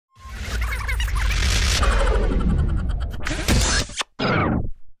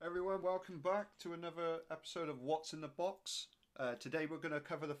welcome back to another episode of What's in the Box. Today we're going to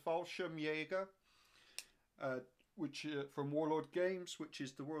cover the Fallschirmjager, which from Warlord Games, which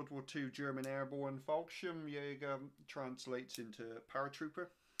is the World War II German airborne. Fallschirmjager translates into paratrooper,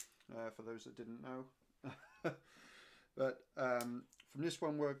 for those that didn't know. But from this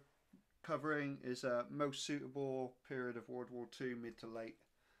one we're covering is most suitable period of World War II, mid to late.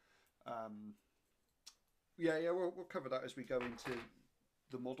 We'll cover that as we go into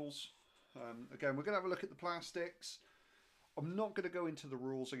the models. Again, we're going to have a look at the plastics. I'm not going to go into the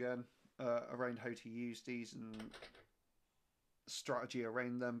rules again around how to use these and strategy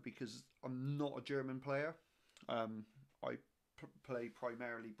around them because I'm not a German player. I play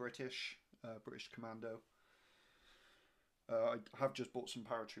primarily British Commando. I have just bought some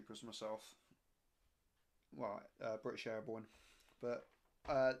paratroopers myself. Well, British Airborne. But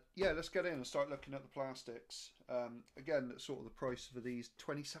let's get in and start looking at the plastics. Again, that's sort of the price for these.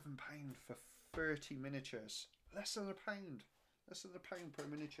 £27 for 30 miniatures. Less than £1. Less than £1 per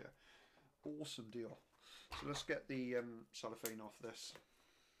miniature. Awesome deal. So let's get the cellophane off this.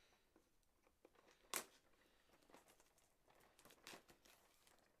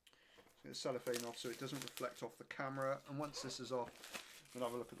 Get the cellophane off so it doesn't reflect off the camera. And once this is off, we'll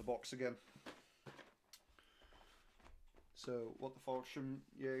have a look at the box again. So what the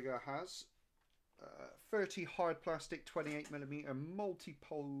Fallschirmjager has, 30 hard plastic 28mm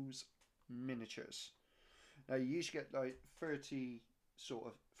multi-pose miniatures. Now you usually get like 30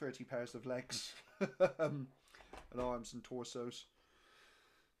 pairs of legs and arms and torsos.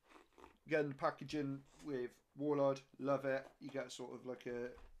 Again, the packaging with Warlord, love it. You get sort of like a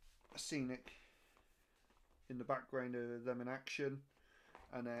scenic in the background of them in action,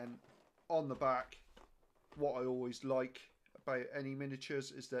 and then on the back, what I always like about any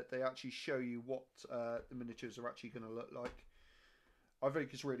miniatures is that they actually show you what the miniatures are actually going to look like. I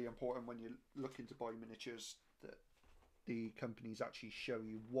think it's really important when you're looking to buy miniatures that the companies actually show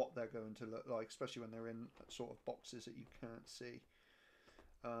you what they're going to look like, especially when they're in sort of boxes that you can't see.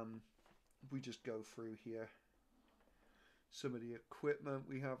 We just go through here some of the equipment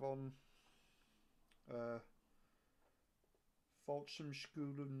we have on.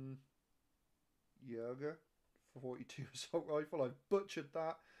 Fallschirmjager 42 assault rifle. I've butchered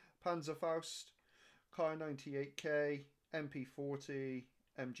that. Panzerfaust, Kar 98K, MP40,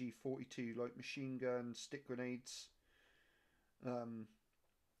 MG42 light machine gun, stick grenades.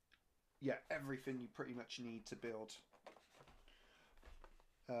 Everything you pretty much need to build.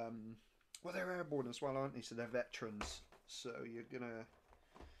 Well, they're airborne as well, aren't they? So they're veterans. So you're gonna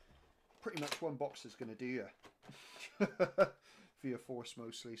pretty much one box is gonna do you for your force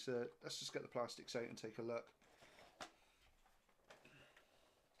mostly. So let's just get the plastics out and take a look.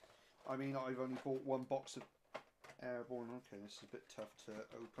 I mean, I've only bought one box of airborne. Okay, this is a bit tough to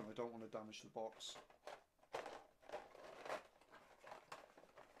open. I don't want to damage the box.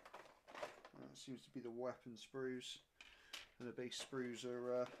 That seems to be the weapon sprues, and the base sprues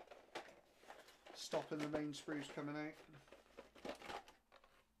are stopping the main sprues coming out.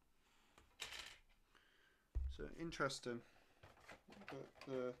 So interesting.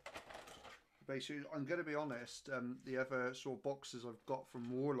 But basically, I'm going to be honest, the other sort of boxes I've got from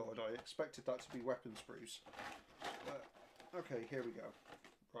Warlord, I expected that to be weapon sprues. But, okay, here we go.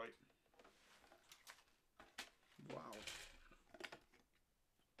 Right. Wow.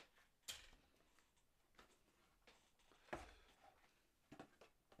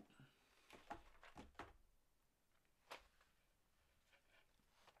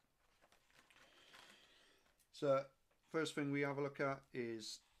 So, first thing we have a look at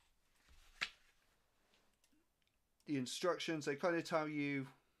is the instructions. They kind of tell you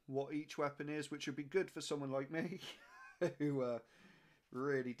what each weapon is, which would be good for someone like me who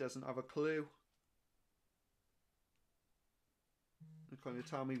really doesn't have a clue. They kind of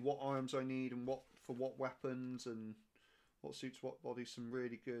tell me what arms I need and what for what weapons and what suits what body. Some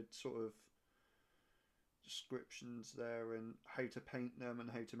really good sort of descriptions there and how to paint them and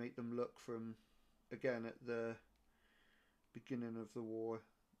how to make them look from, again, at the beginning of the war.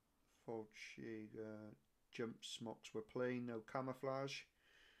 Fallschirmjager jump smocks were plain, no camouflage.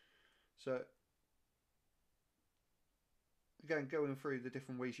 So again, going through the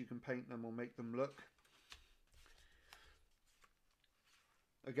different ways you can paint them or make them look.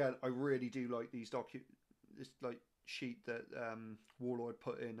 Again, I really do like these this like sheet that Warlord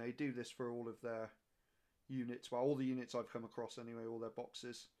put in. They do this for all of their units. Well, all the units I've come across anyway, all their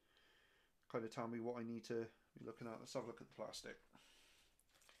boxes. Kind of tell me what I need to be looking at. Let's have a look at the plastic.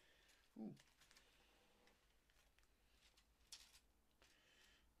 Ooh.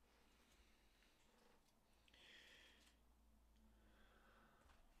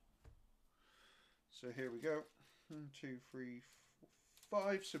 So here we go. 1, 2, 3, 4,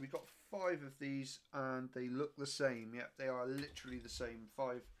 5. So we got 5 of these, and they look the same. Yep, they are literally the same.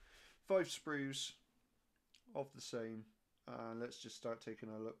 Five sprues of the same. Let's just start taking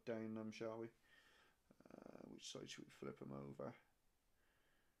a look down them, shall we? Which side should we flip them over?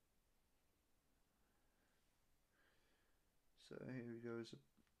 So here we go. Is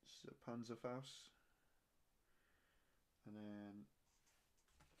a Panzerfaust, and then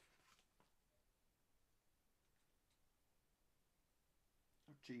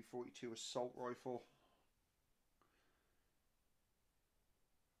G42 assault rifle,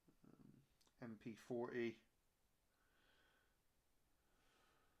 MP40,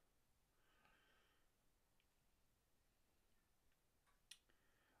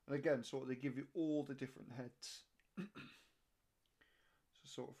 and again, sort of they give you all the different heads. So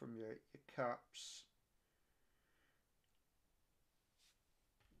sort of from your caps,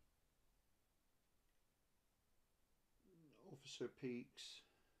 officer peaks,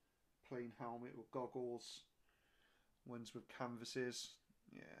 plain helmet with goggles, ones with canvases.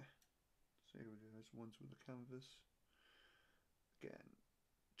 Yeah, so here we go, there's ones with the canvas. Again,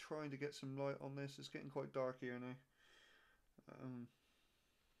 trying to get some light on this. It's getting quite dark here now.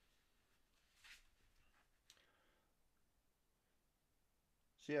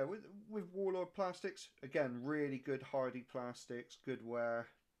 So yeah, with Warlord plastics, again, really good hardy plastics, good wear.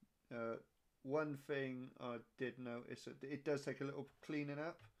 One thing I did notice, it does take a little cleaning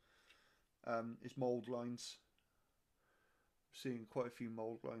up, is mold lines. I'm seeing quite a few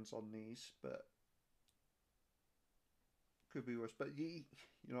mold lines on these, but could be worse. But you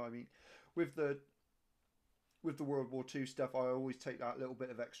know what I mean, with the World War II stuff, I always take that little bit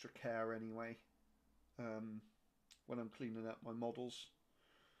of extra care anyway, when I'm cleaning up my models.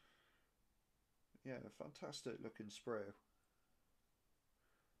 Yeah, fantastic looking sprue.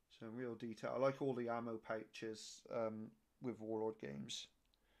 So real detail. I like all the ammo pouches with Warlord games.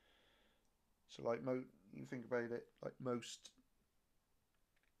 So like you think about it, like most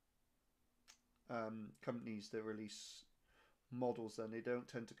companies that release models, then they don't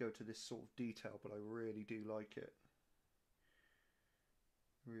tend to go to this sort of detail, but I really do like it.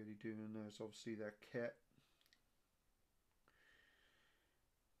 Really do. And there's obviously their kit.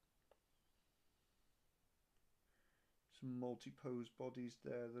 Some multi-pose bodies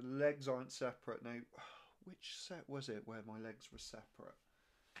there. The legs aren't separate now. Which set was it where my legs were separate?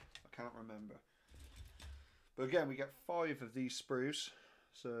 I can't remember. But again, we get 5 of these sprues.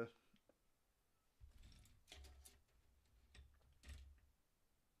 So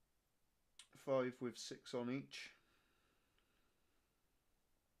 5 with 6 on each.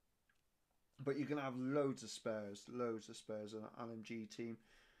 But you can have loads of spares on an LMG team.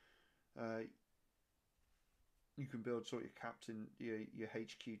 You can build sort of your captain, your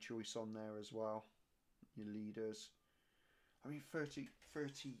HQ choice on there as well, your leaders. I mean, 30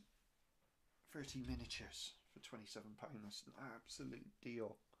 miniatures for £27. That's an absolute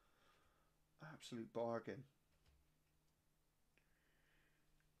deal, absolute bargain.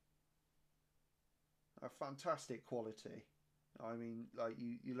 A fantastic quality. I mean, like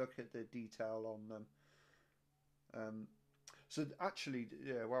you look at the detail on them. So actually,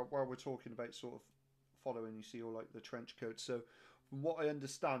 yeah, while we're talking about sort of following, you see all like the trench coats. So from what I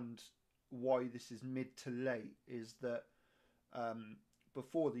understand, why this is mid to late is that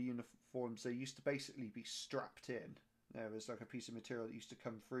before the uniforms, they used to basically be strapped in. There was like a piece of material that used to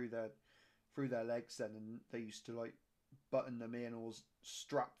come through their legs then, and they used to like button them in or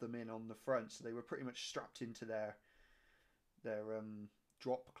strap them in on the front, so they were pretty much strapped into their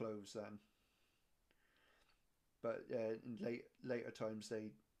drop clothes then. But in later times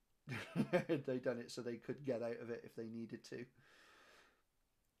they they done it so they could get out of it if they needed to.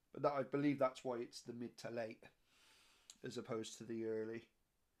 But I believe that's why it's the mid to late as opposed to the early.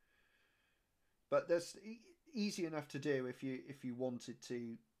 But that's easy enough to do if you wanted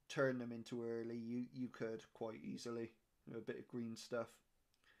to turn them into early. You could quite easily. A bit of green stuff.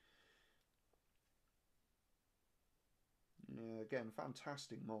 Yeah, again,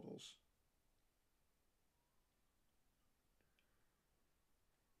 fantastic models.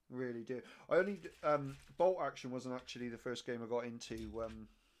 Really do. I only Bolt Action wasn't actually the first game I got into. It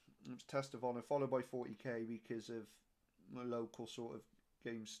was Test of Honor, followed by 40k because of my local sort of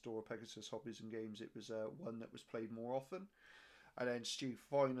game store, Pegasus Hobbies and Games. It was one that was played more often, and then Stu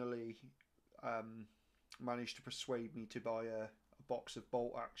finally managed to persuade me to buy a box of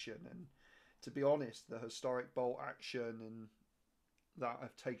Bolt Action. And to be honest, the historic Bolt Action and that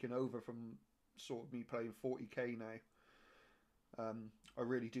have taken over from sort of me playing 40k now. I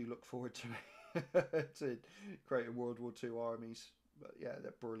really do look forward to creating World War II armies. But yeah,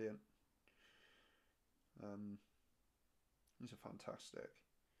 they're brilliant. These are fantastic.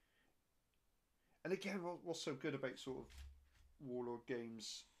 And again, what's so good about sort of Warlord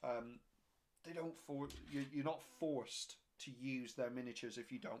games, they don't you're not forced to use their miniatures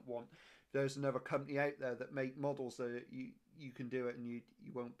if you don't want. There's another company out there that make models that you can do it, and you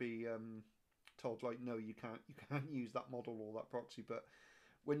won't be told like, no, you can't use that model or that proxy. But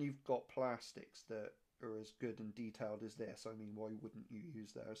when you've got plastics that are as good and detailed as this, I mean, why wouldn't you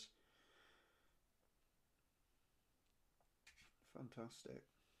use theirs? Fantastic.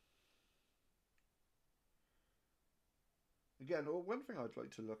 Again, one thing I'd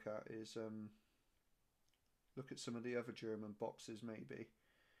like to look at is look at some of the other German boxes maybe.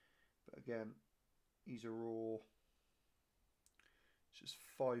 But again, these are all just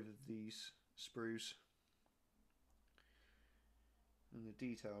 5 of these sprues, and the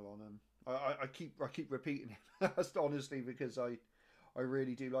detail on them. I keep repeating it. That's honestly because I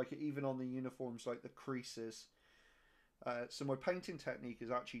really do like it. Even on the uniforms, like the creases. So my painting technique has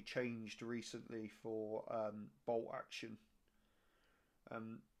actually changed recently for bolt action. I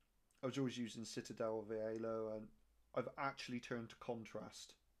was always using Citadel Velo, and I've actually turned to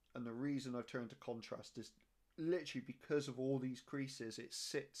contrast. And the reason I've turned to contrast is literally because of all these creases. It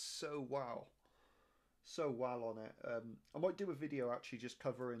sits so well on it. I might do a video actually just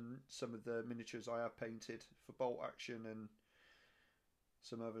covering some of the miniatures I have painted for bolt action and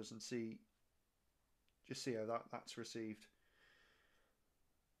some others, and just see how that's received.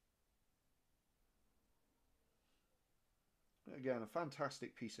 Again, a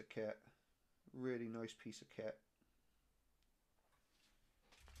fantastic piece of kit. Really nice piece of kit.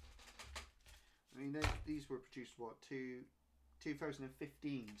 I mean, these were produced, what,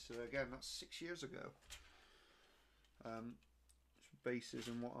 2015, so again, that's 6 years ago. Bases,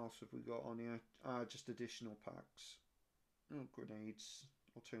 and what else have we got on here? Just additional packs. Oh, grenades,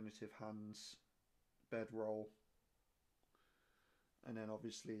 alternative hands, bedroll, and then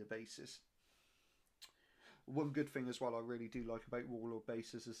obviously the bases. One good thing as well I really do like about Warlord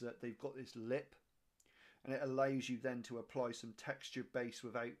bases is that they've got this lip, and it allows you then to apply some textured base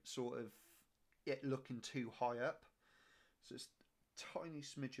without sort of it looking too high up. So it's a tiny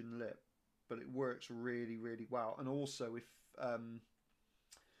smidgen lip, but it works really, really well. And also, if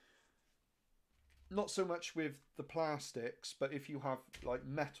not so much with the plastics, but if you have like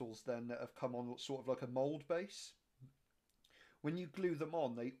metals then that have come on sort of like a mold base, when you glue them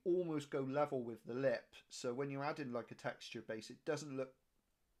on, they almost go level with the lip. So when you add in like a texture base, it doesn't look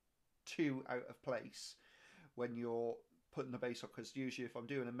too out of place when you're putting the base on. Because usually if I'm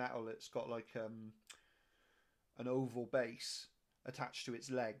doing a metal, it's got like an oval base attached to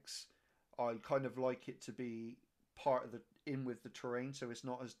its legs. I kind of like it to be part of in with the terrain, so it's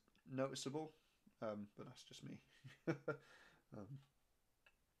not as noticeable. But that's just me.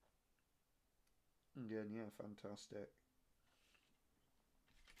 Again, yeah, fantastic.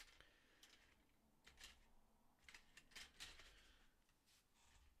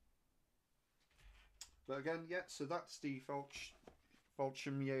 But again, yeah, so that's the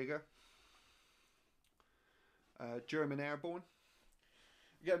Fallschirmjager, German Airborne.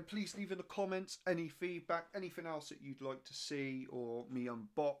 Again, please leave in the comments any feedback, anything else that you'd like to see or me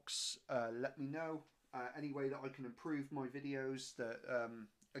unbox. Let me know. Any way that I can improve my videos. That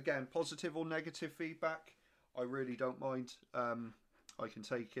again, positive or negative feedback, I really don't mind. I can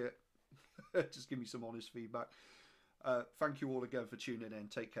take it. Just give me some honest feedback. Thank you all again for tuning in.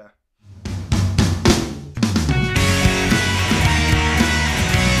 Take care.